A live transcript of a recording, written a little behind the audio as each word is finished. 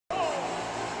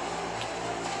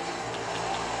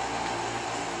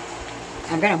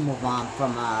I'm gonna move on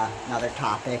from another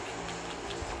topic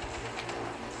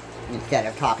instead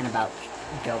of talking about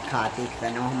Bill Cosby, because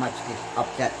I know how much this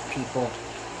upsets people.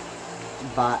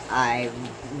 But I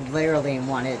literally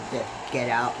wanted to get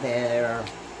out there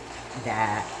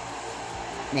that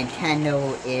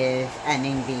Nintendo is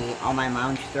ending the online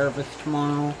lounge service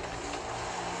tomorrow,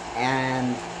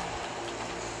 and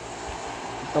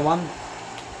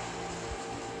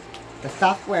the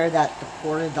software that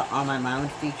supported the online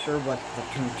lounge feature was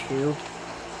Splatoon 2,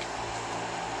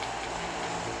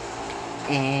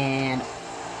 and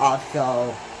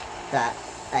also that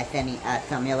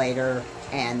SNES emulator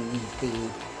and the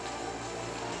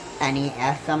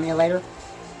NES emulator.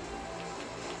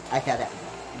 I said it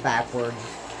backwards.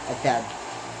 I said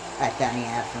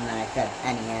SNES and then I said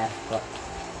NES, but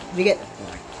you get the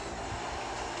point.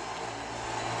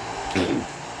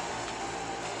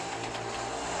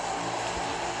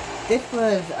 This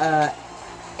was an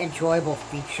enjoyable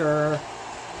feature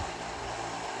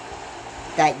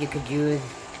that you could use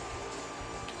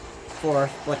for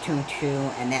Splatoon 2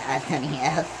 and the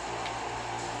SNES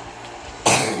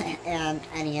and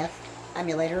NES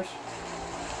emulators.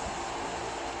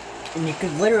 And you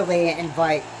could literally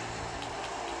invite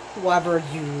whoever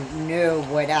you knew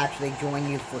would actually join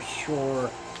you for sure,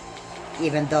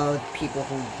 even those people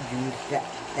who use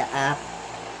the app.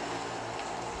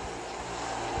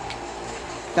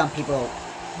 Some people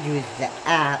use the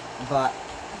app, but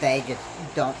they just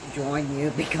don't join you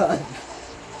because,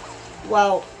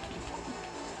 well,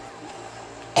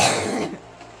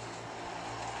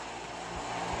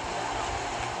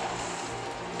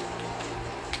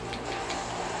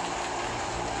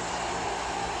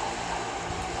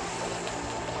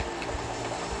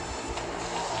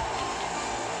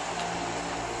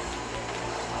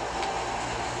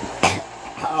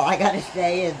 all I gotta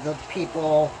say is the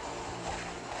people,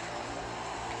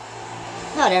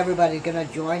 not everybody's gonna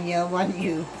join you when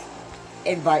you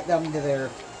invite them to their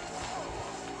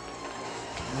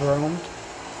room.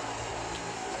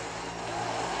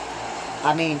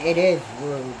 I mean, it is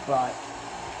rude, but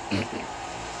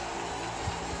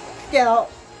still,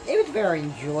 it was very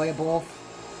enjoyable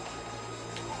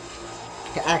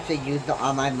to actually use the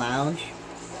online lounge.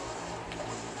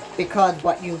 Because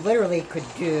what you literally could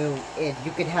do is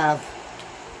you could have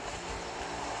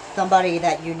somebody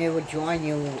that you knew would join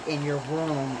you in your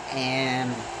room,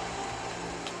 and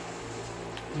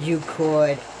you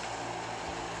could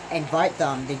invite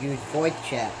them to use voice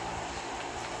chat.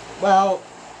 Well,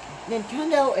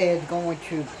 Nintendo is going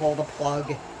to pull the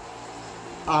plug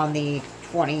on the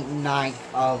 29th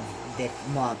of this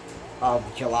month of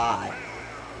July.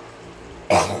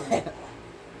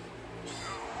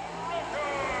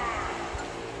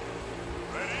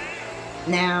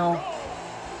 Now,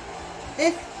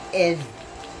 this is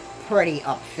pretty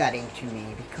upsetting to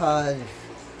me because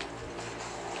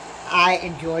I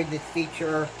enjoyed this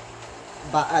feature,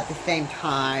 but at the same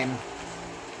time,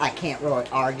 I can't really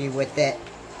argue with it.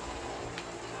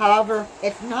 However,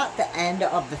 it's not the end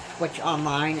of the Switch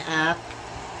Online app.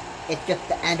 It's just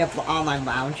the end of the online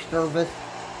lounge service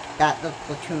that the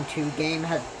Splatoon 2 game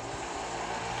has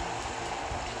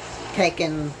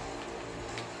taken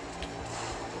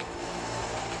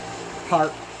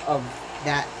part of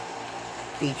that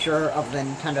feature of the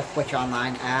Nintendo Switch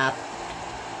Online app.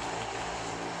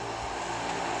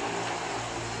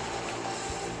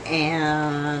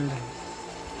 And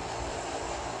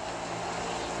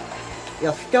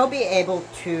you'll still be able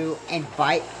to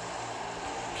invite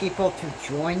people to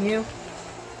join you.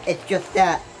 It's just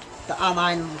that the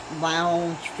online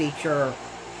lounge feature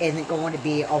isn't going to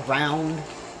be around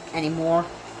anymore.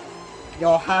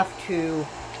 You'll have to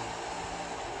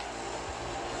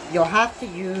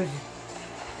use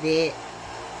the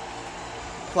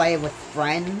play with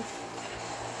friends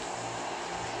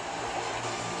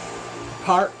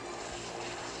part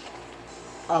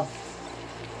of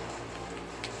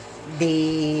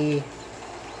the,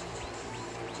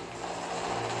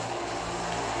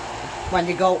 when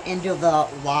you go into the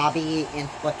lobby in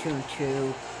Splatoon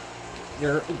 2,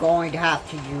 you're going to have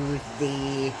to use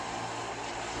the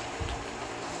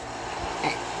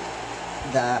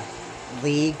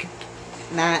league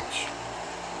match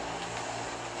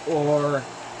or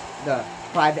the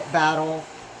private battle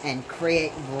and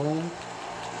create room,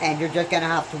 and you're just gonna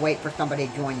have to wait for somebody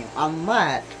to join you,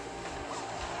 unless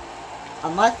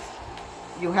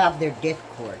you have their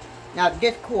Discord. Now,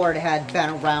 Discord has been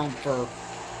around for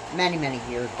many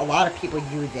years. A lot of people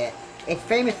use it. It's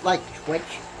famous like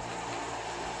Twitch.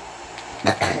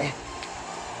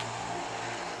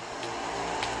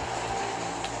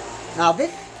 Now,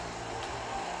 this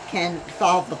can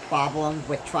solve the problem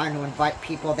with trying to invite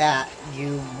people that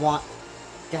you want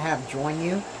to have join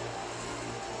you.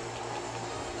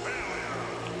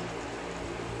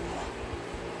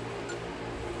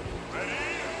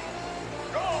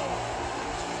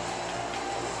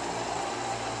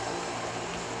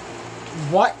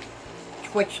 What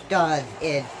Twitch does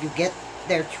is you get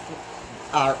their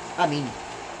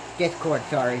Discord,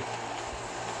 sorry.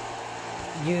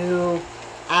 You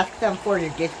ask them for your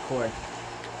Discord.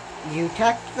 You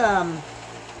text them,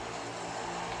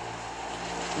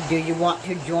 do you want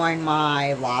to join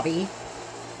my lobby?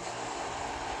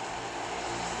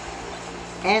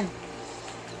 And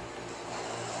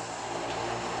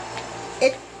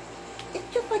it's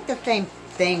just like the same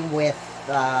thing with,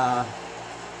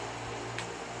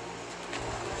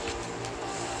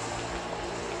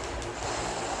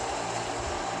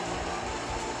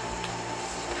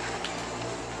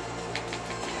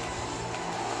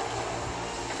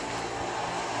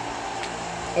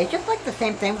 it's just like the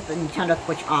same thing with the Nintendo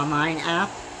Switch Online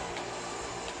app.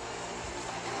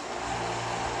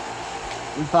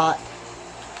 But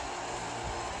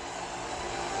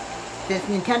since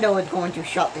Nintendo is going to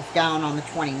shut this down on the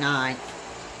 29th,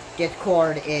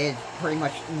 Discord is pretty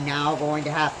much now going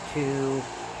to have to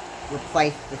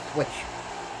replace the Switch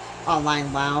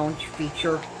Online Lounge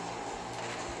feature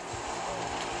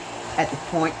at this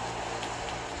point.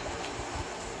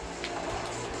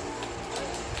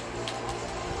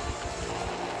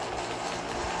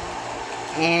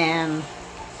 And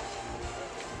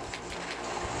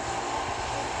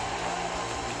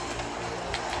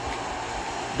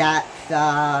that's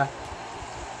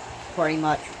pretty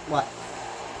much what's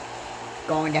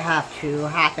going to have to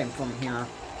happen from here.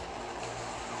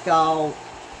 So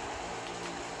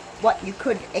what you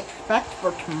could expect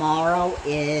for tomorrow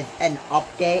is an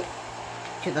update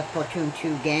to the Splatoon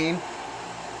 2 game.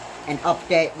 An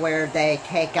update where they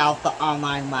take out the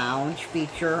Online Lounge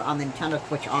feature on the Nintendo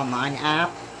Switch Online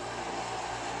app.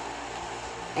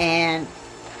 And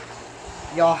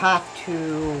you'll have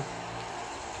to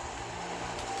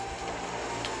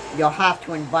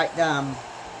invite them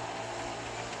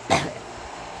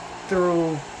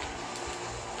through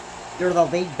the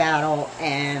league battle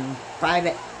and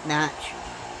private match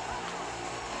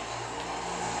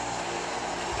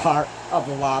part of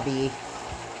the lobby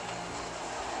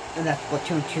in the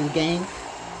Splatoon 2 game.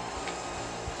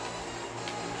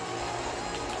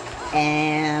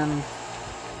 And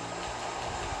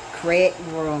create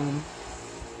room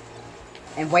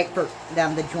and wait for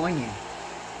them to join you.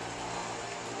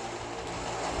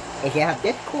 If you have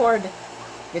Discord,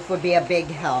 this would be a big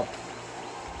help.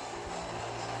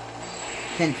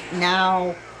 Since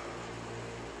now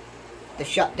the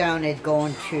shutdown is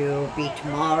going to be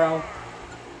tomorrow,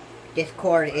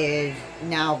 Discord is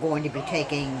now going to be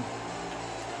taking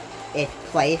its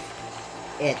place.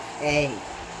 It's a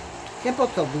simple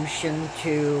solution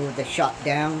to the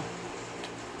shutdown.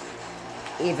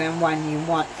 Even when you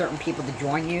want certain people to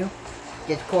join you,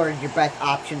 Discord is your best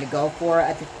option to go for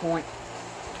at this point.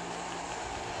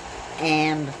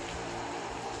 And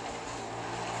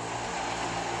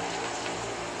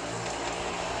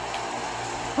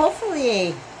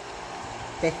hopefully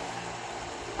this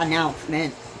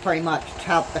announcement pretty much to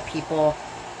help the people.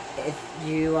 If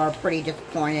you are pretty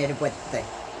disappointed with the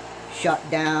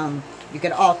shutdown, you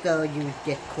could also use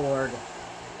Discord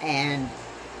and,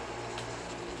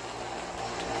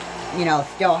 you know,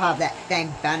 still have that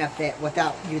same benefit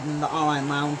without using the Online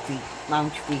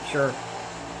Lounge feature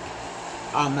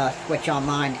on the Switch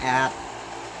Online app.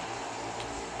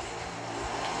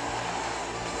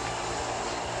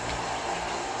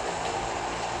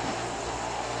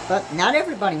 But not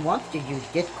everybody wants to use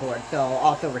Discord, so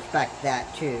also respect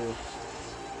that too.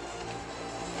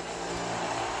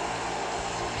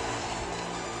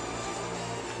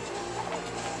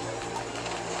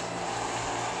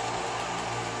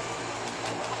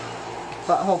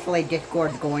 But hopefully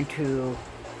Discord's going to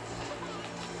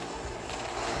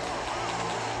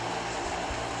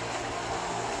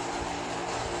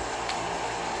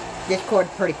Discord's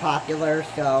pretty popular,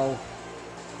 so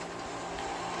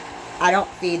I don't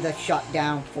see the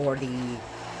shutdown for the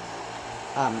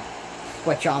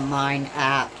Switch Online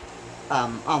app,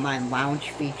 Online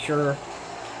Lounge feature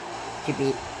to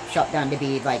be shut down to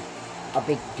be like a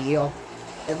big deal.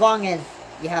 As long as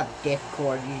you have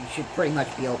Discord, you should pretty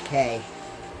much be okay.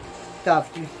 So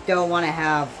if you still want to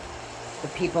have the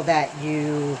people that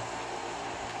you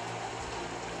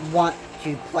want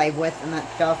to play with and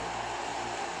that stuff,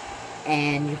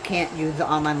 and you can't use the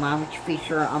Online Lounge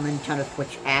feature on the Nintendo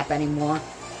Switch app anymore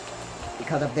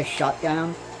because of this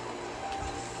shutdown,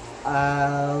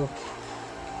 my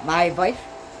advice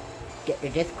get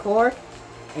their Discord,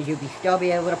 and you'll still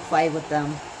be able to play with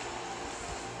them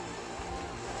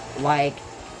like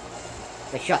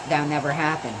the shutdown never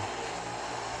happened.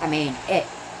 I mean,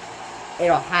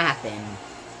 it'll happen,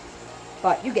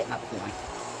 but you get my point.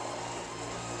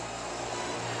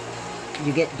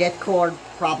 You get Discord,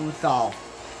 problem solved.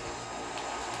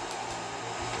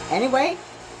 Anyway,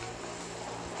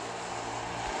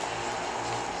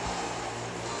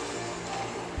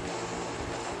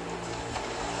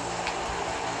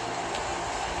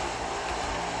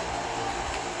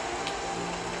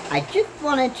 I just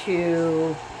wanted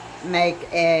to make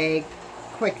a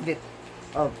quick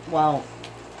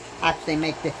actually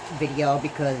make this video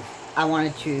because I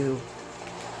wanted to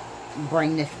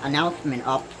bring this announcement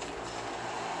up.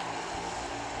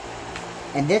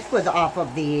 And this was off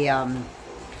of the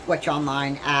Switch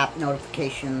Online app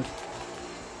notifications.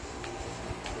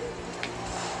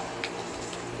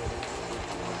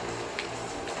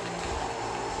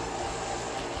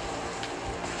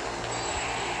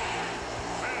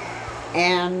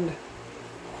 And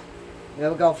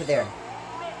we'll go for there.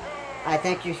 I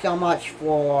thank you so much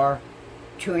for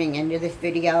tuning into this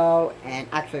video and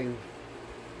actually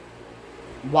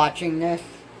watching this.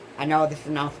 I know this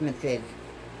announcement is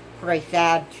pretty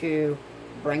sad to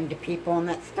bring to people and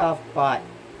that stuff, but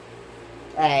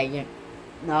hey,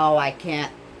 no, I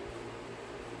can't.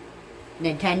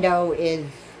 Nintendo is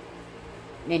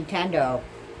Nintendo.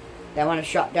 They want to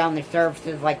shut down their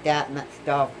services like that and that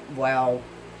stuff. Well,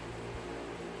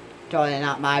 totally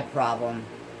not my problem.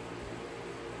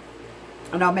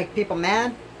 I know it makes people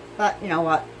mad, but you know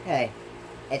what? Hey,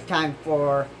 it's time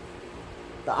for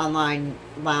the online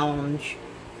lounge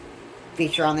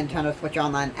feature on the Nintendo Switch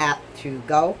Online app to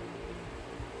go.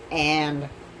 And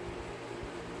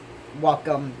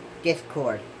welcome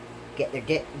Discord.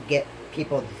 Get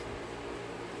people's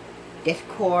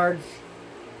Discords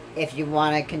if you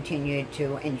want to continue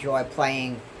to enjoy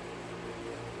playing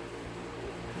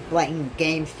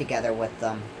games together with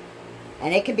them.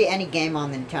 And it could be any game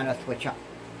on the Nintendo Switch.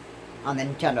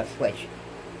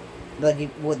 The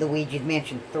Luigi's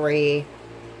Mansion 3,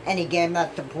 any game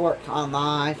that supports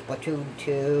online, Splatoon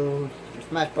 2,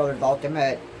 Smash Bros.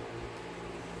 Ultimate.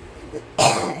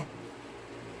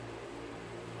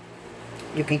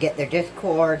 You can get their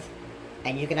Discords,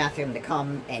 and you can ask them to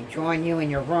come and join you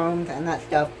in your rooms and that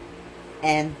stuff.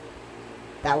 And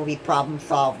that will be problem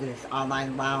solved with this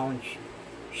online lounge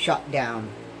shutdown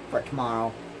for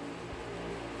tomorrow.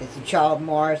 This is Charles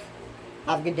Morris.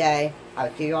 Have a good day.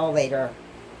 I'll see you all later.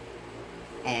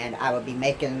 And I will be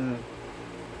making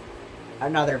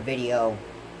another video.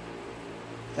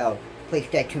 So, please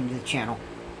stay tuned to the channel.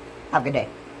 Have a good day.